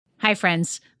Hi,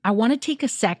 friends. I want to take a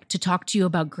sec to talk to you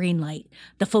about Greenlight,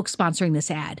 the folks sponsoring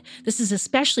this ad. This is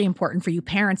especially important for you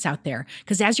parents out there,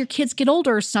 because as your kids get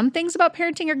older, some things about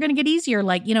parenting are going to get easier,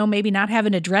 like, maybe not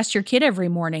having to dress your kid every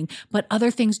morning, but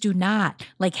other things do not,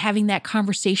 like having that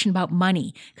conversation about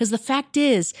money. Because the fact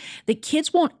is that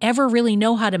kids won't ever really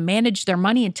know how to manage their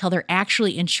money until they're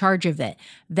actually in charge of it.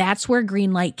 That's where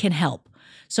Greenlight can help.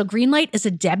 So Greenlight is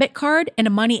a debit card and a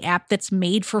money app that's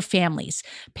made for families.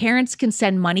 Parents can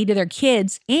send money to their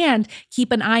kids and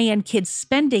keep an eye on kids'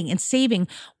 spending and saving,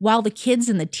 while the kids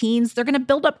and the teens, they're going to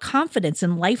build up confidence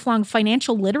and lifelong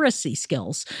financial literacy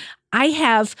skills. I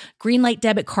have Greenlight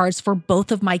debit cards for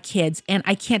both of my kids, and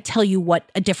I can't tell you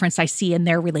what a difference I see in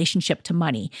their relationship to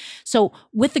money. So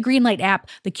with the Greenlight app,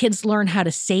 the kids learn how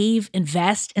to save,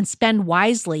 invest, and spend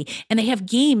wisely, and they have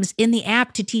games in the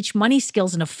app to teach money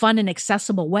skills in a fun and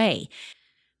accessible way.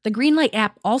 The Greenlight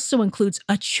app also includes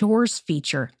a chores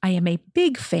feature. I am a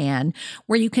big fan,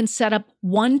 where you can set up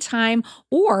one-time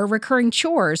or recurring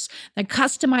chores that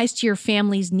customize to your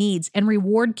family's needs and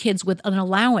reward kids with an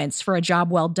allowance for a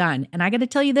job well done. And I got to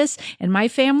tell you this, in my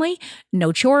family,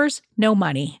 no chores, no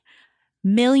money.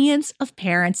 Millions of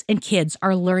parents and kids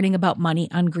are learning about money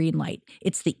on Greenlight.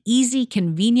 It's the easy,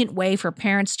 convenient way for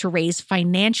parents to raise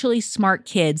financially smart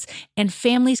kids, and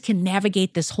families can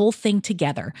navigate this whole thing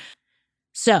together.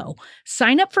 So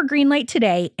sign up for Greenlight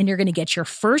today, and you're going to get your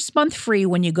first month free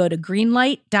when you go to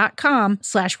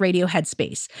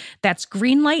greenlight.com/radioheadspace. That's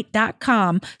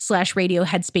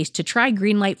greenlight.com/radioheadspace to try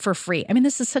Greenlight for free. I mean,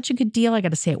 this is such a good deal. I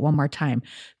got to say it one more time.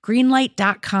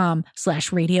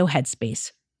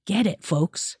 Greenlight.com/radioheadspace. Get it,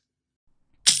 folks.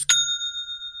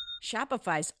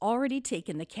 Shopify's already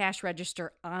taken the cash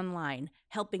register online,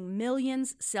 helping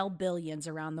millions sell billions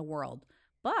around the world.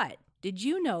 But did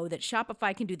you know that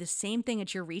Shopify can do the same thing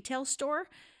at your retail store?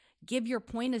 Give your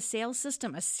point of sale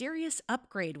system a serious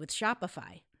upgrade with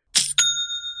Shopify.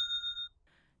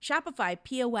 Shopify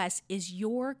POS is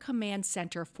your command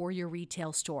center for your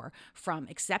retail store. From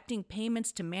accepting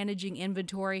payments to managing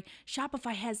inventory,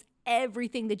 Shopify has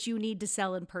everything that you need to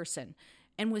sell in person.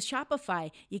 And with Shopify,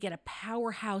 you get a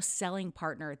powerhouse selling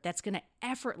partner that's going to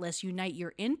effortlessly unite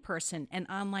your in-person and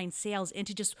online sales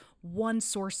into just one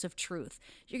source of truth.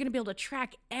 You're going to be able to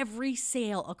track every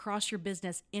sale across your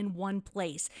business in one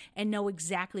place and know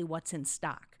exactly what's in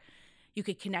stock. You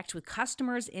could connect with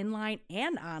customers inline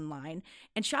and online.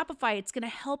 And Shopify, it's going to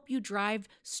help you drive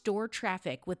store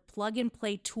traffic with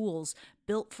plug-and-play tools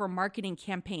built for marketing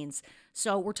campaigns.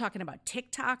 So we're talking about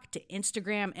TikTok to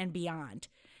Instagram and beyond.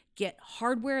 Get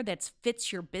hardware that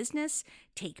fits your business,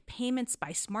 take payments by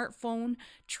smartphone,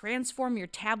 transform your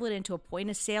tablet into a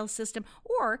point-of-sale system,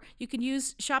 or you can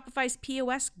use Shopify's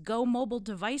POS Go mobile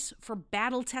device for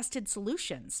battle-tested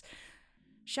solutions.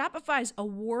 Shopify's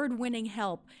award-winning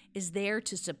help is there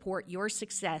to support your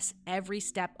success every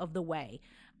step of the way.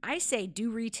 I say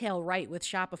do retail right with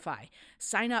Shopify.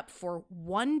 Sign up for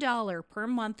 $1 per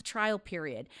month trial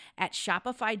period at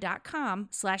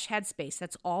shopify.com/headspace.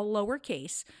 That's all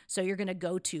lowercase. So you're going to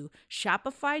go to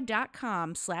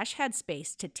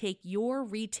shopify.com/headspace to take your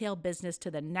retail business to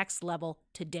the next level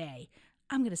today.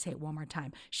 I'm going to say it one more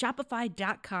time.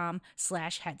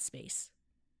 Shopify.com/headspace.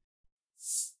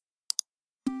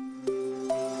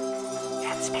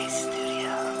 Headspace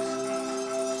Studios.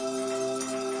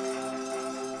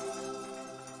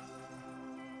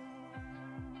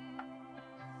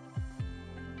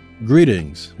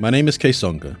 Greetings, my name is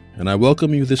Kaysonga, and I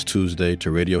welcome you this Tuesday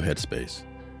to Radio Headspace.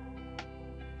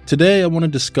 Today I want to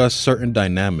discuss certain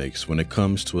dynamics when it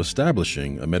comes to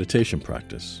establishing a meditation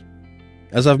practice.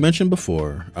 As I've mentioned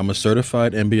before, I'm a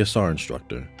certified MBSR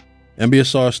instructor.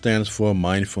 MBSR stands for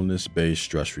Mindfulness-Based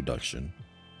Stress Reduction.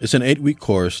 It's an 8-week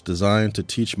course designed to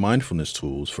teach mindfulness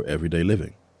tools for everyday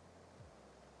living.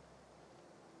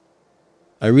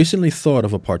 I recently thought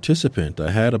of a participant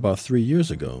I had about 3 years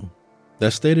ago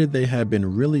that stated they had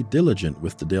been really diligent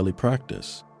with the daily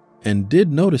practice and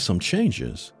did notice some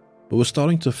changes, but was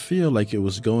starting to feel like it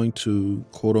was going to,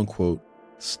 quote-unquote,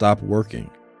 stop working.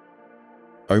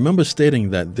 I remember stating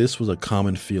that this was a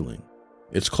common feeling.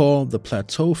 It's called the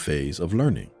plateau phase of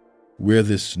learning, where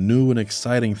this new and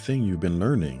exciting thing you've been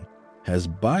learning has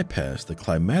bypassed the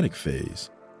climatic phase,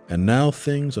 and now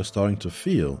things are starting to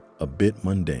feel a bit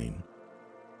mundane.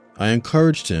 I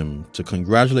encouraged him to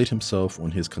congratulate himself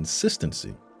on his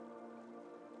consistency.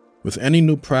 With any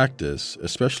new practice,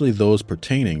 especially those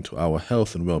pertaining to our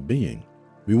health and well-being,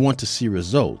 we want to see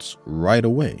results right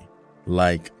away,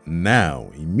 like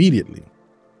now, immediately.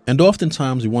 And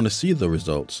oftentimes we want to see the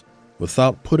results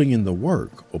without putting in the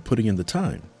work or putting in the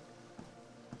time.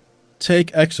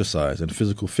 Take exercise and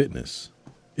physical fitness.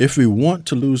 If we want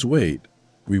to lose weight,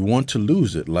 We want to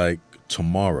lose it like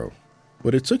tomorrow.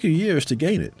 But it took you years to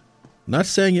gain it. Not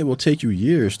saying it will take you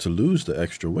years to lose the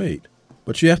extra weight,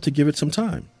 but you have to give it some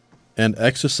time. And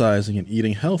exercising and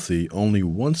eating healthy only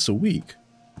once a week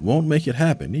won't make it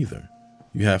happen either.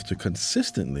 You have to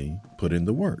consistently put in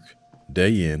the work,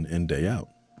 day in and day out.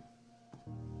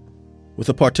 What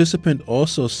the participant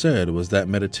also said was that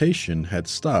meditation had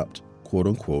stopped, quote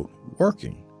unquote,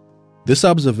 working. This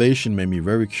observation made me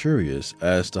very curious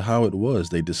as to how it was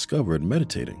they discovered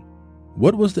meditating.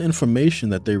 What was the information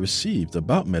that they received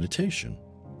about meditation?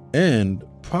 And,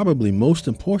 probably most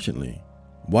importantly,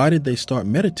 why did they start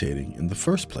meditating in the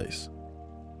first place?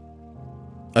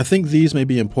 I think these may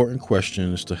be important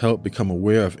questions to help become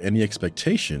aware of any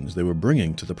expectations they were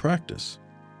bringing to the practice.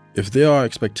 If there are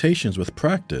expectations with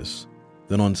practice,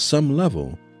 then on some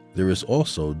level, there is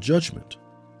also judgment.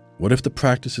 What if the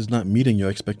practice is not meeting your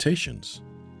expectations?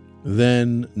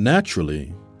 Then,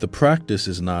 naturally, the practice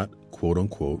is not, quote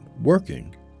unquote,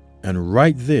 working. And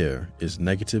right there is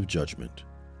negative judgment.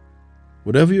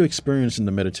 Whatever you experience in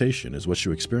the meditation is what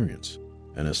you experience,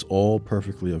 and it's all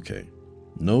perfectly okay.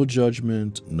 No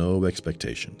judgment, no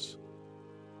expectations.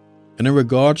 And in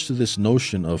regards to this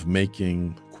notion of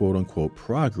making, quote unquote,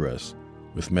 progress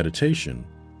with meditation,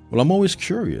 well, I'm always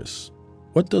curious.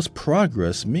 What does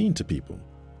progress mean to people?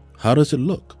 How does it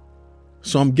look?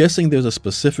 So I'm guessing there's a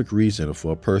specific reason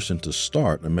for a person to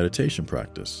start a meditation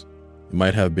practice. It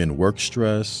might have been work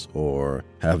stress or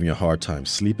having a hard time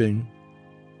sleeping.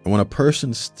 And when a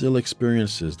person still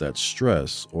experiences that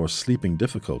stress or sleeping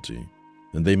difficulty,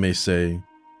 then they may say,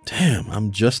 damn,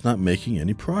 I'm just not making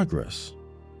any progress.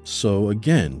 So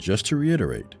again, just to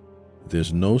reiterate,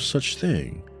 there's no such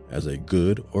thing as a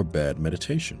good or bad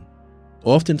meditation.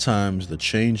 Oftentimes, the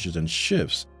changes and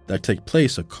shifts that take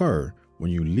place occur when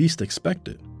you least expect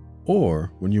it,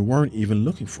 or when you weren't even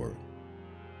looking for it.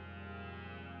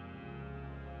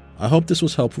 I hope this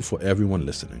was helpful for everyone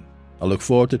listening. I look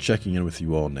forward to checking in with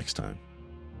you all next time.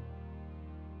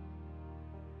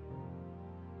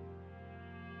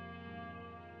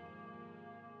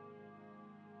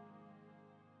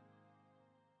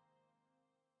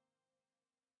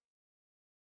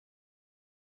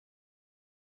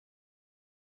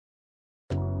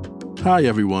 Hi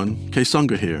everyone,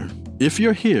 Ksunga here. If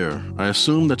you're here, I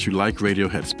assume that you like Radio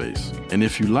Headspace. And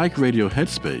if you like Radio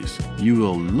Headspace, you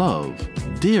will love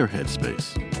Dear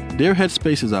Headspace. Dear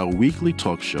Headspace is our weekly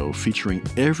talk show featuring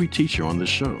every teacher on the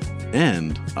show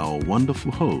and our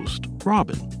wonderful host,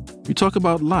 Robin. We talk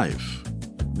about life.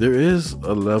 There is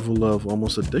a level of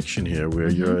almost addiction here where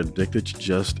you're addicted to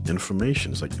just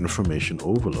information. It's like information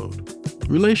overload.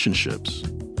 Relationships.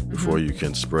 Before you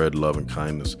can spread love and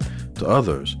kindness to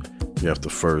others, you have to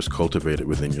first cultivate it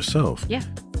within yourself. Yeah.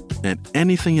 And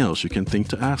anything else you can think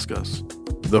to ask us.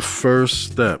 The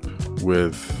first step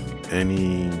with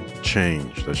any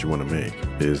change that you want to make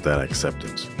is that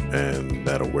acceptance and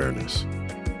that awareness.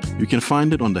 You can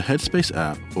find it on the Headspace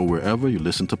app or wherever you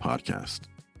listen to podcasts.